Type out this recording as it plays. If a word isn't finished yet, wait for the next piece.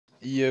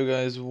Yo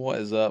guys, what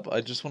is up?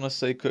 I just want to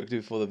say quickly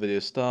before the video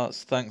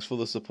starts, thanks for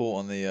the support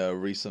on the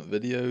recent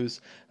videos.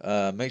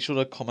 Make sure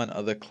to comment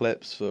other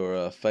clips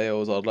for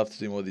fails. I'd love to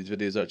do more of these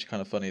videos. They're actually kind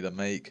of funny to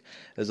make.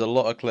 There's a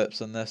lot of clips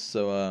in this,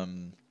 so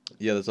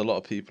yeah, there's a lot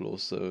of people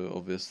also,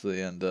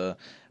 obviously, and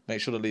make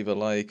sure to leave a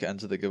like,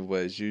 enter the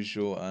giveaway as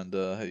usual, and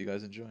hope you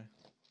guys enjoy.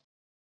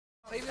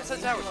 Maybe it's a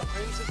tower.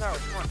 Maybe it's a tower.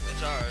 Come on.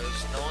 It's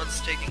ours. No one's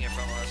taking it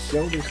from us.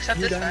 Yo, there's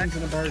two diamonds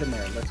in a bar in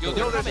there. Let's go.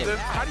 Yo,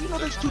 how do you know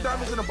there's two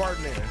diamonds in a bar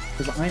in there?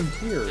 Because I'm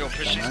here. Yo,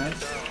 Christian. I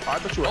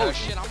bet you were. Oh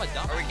shit, I'm a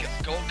dumb. Are we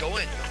go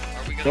in?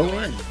 Are we gonna Go go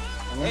in.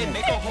 Hey,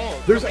 make a hole.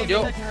 There's a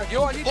yo, I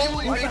need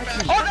Holy to. shit.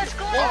 Oh, let's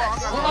go.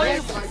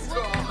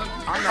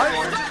 I'm not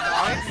going.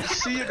 I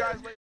see you guys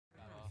later.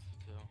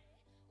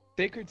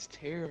 Sacred's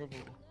terrible.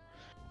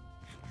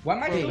 Why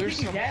am I taking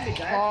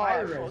damage? I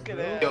have fire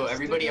res, Yo,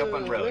 everybody up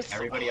on road.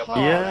 Everybody up on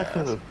road.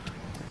 Yeah.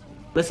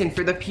 Listen,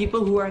 for the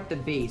people who are at the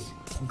base,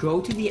 go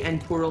to the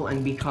end portal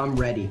and become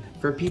ready.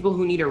 For people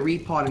who need a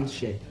repod and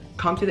shit,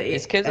 come to the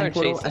end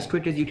portal as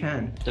quick as you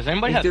can. Does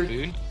anybody have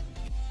food?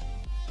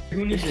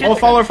 Oh,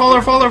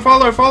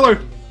 follow!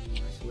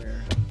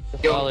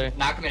 Yo,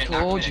 knock him in.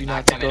 Told you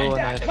not to go in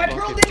that. My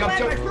pearl didn't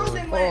land, my pearl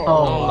didn't land!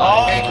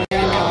 Oh,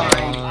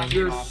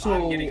 you're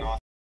so...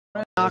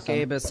 Knock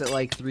Abus at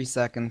like 3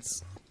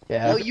 seconds.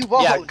 Yeah. You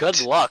won't. Yeah,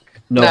 good luck.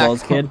 No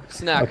balls, kid.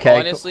 Snack, Okay.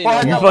 honestly,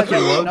 You no.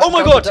 fucking woke. Oh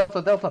my god!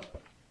 Delta.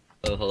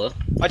 Oh, hello?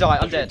 I die,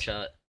 I'm dead.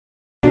 Shot.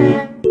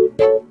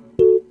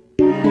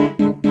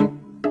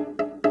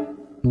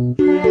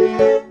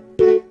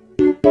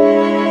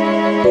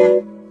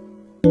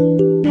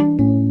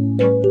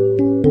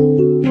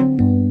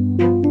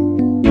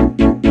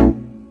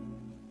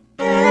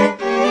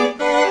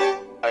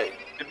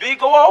 Did B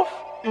go off?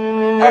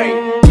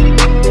 Hey.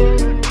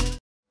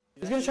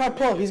 He's gonna try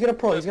pro. He's gonna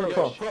pro.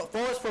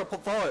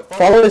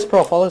 Follow his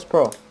pro.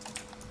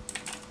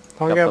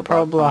 Don't get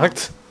pro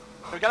blocked.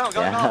 Go.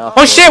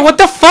 Oh shit! What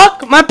the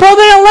fuck? My pro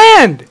didn't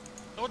land.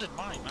 So did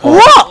mine.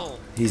 What?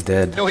 He's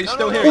dead. No, he's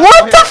still here.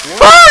 What the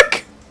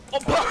fuck?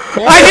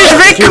 I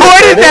just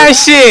recorded that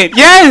shit.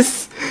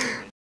 Yes.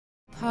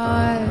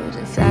 Hard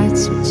if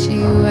that's what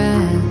you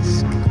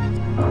ask.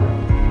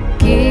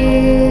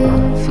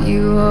 Give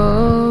you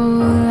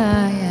all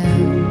I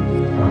am.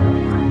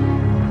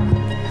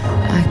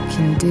 I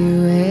can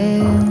do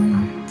it.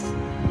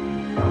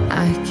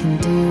 I can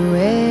do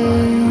it.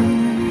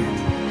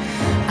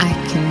 I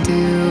can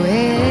do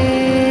it.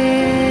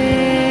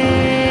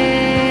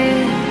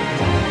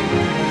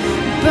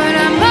 But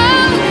I'm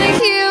only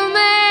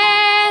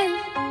human,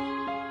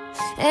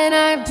 and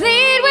I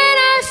bleed when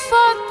I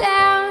fall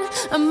down.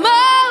 I'm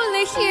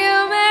only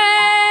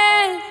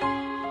human,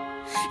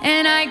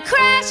 and I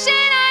crash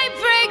and I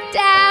break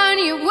down.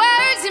 Your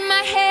words in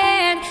my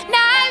head,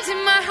 knives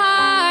in my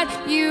heart.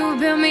 You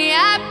build me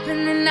up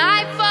and then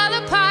I fall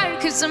apart,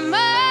 'cause I'm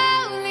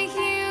only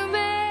human.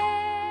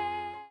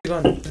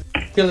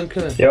 Kill him.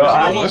 Yo,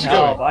 I need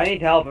help. I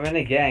need help. I'm in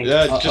a gang.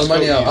 Yeah, just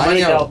money out. I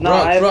need help. No,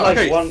 I have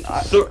like one.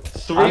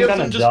 Three of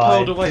them just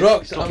pulled away.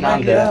 Rocks, I'm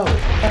not get out.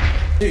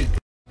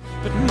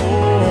 But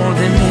more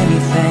than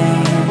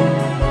anything,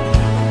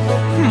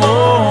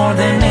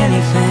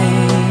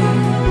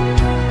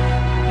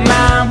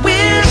 my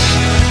wish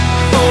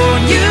for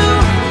you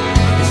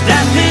is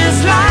that this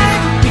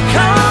life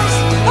becomes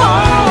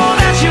all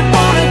that you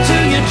want it to.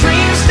 Your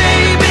dreams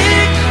stay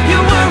big,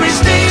 your worries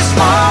stay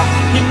small.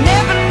 You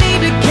never need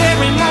to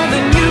carry more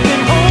than you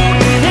can hold.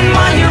 And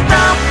while you're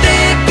out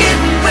there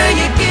getting where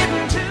you're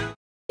getting to.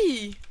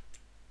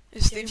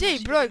 C'est des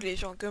vieilles blogs, les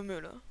gens comme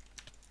eux là.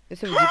 Et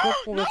ça vous dit pas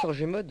qu'on va sur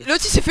Gmod?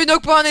 L'autre il s'est fait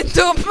knock par un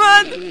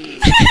enderman.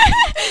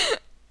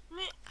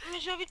 Mais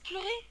j'ai envie de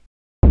pleurer.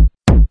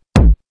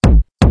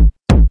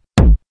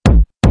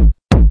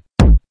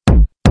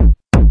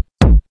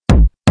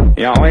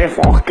 Yo, we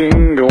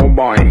fucking go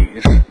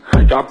boys.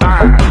 Y'all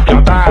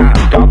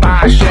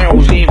die,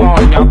 shells,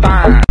 Yvonne, y'all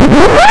die.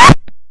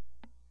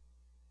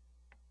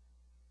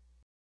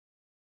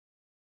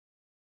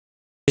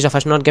 Use a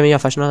fast node. Give me your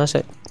fast node. That's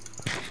it.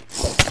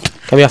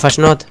 Give me your fast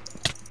node.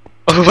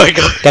 Oh my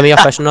god. Give me your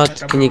fast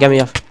node. Can you give me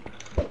your?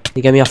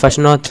 You gave me your fast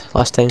node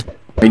last time.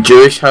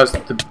 Jewish has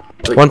the.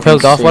 Like, One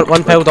peeled off.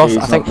 One peeled off.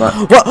 I think.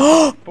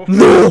 What?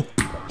 No!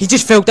 He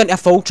just fell into a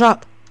fall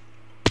trap.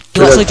 He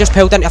literally just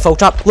peeled into a fall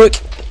trap. Look.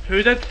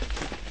 Who did?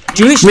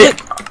 Jewish. Look.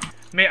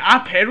 Mate, I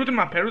peeled him.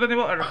 I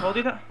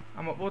recorded it.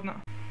 I'm uploading it.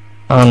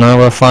 Oh no,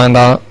 we'll find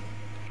out.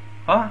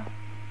 Huh?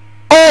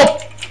 Oh!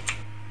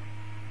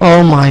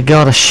 Oh my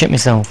god, I shit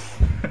myself.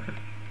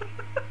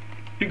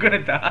 You're gonna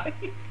die.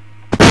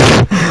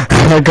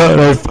 I got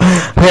it.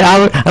 Wait,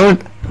 I'm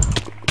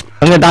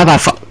gonna die by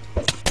fuck.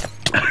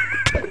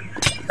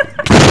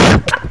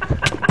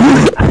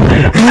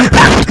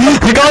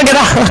 I can't get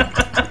out.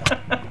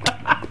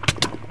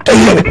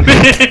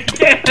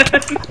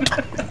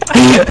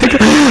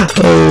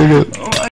 Oh my god.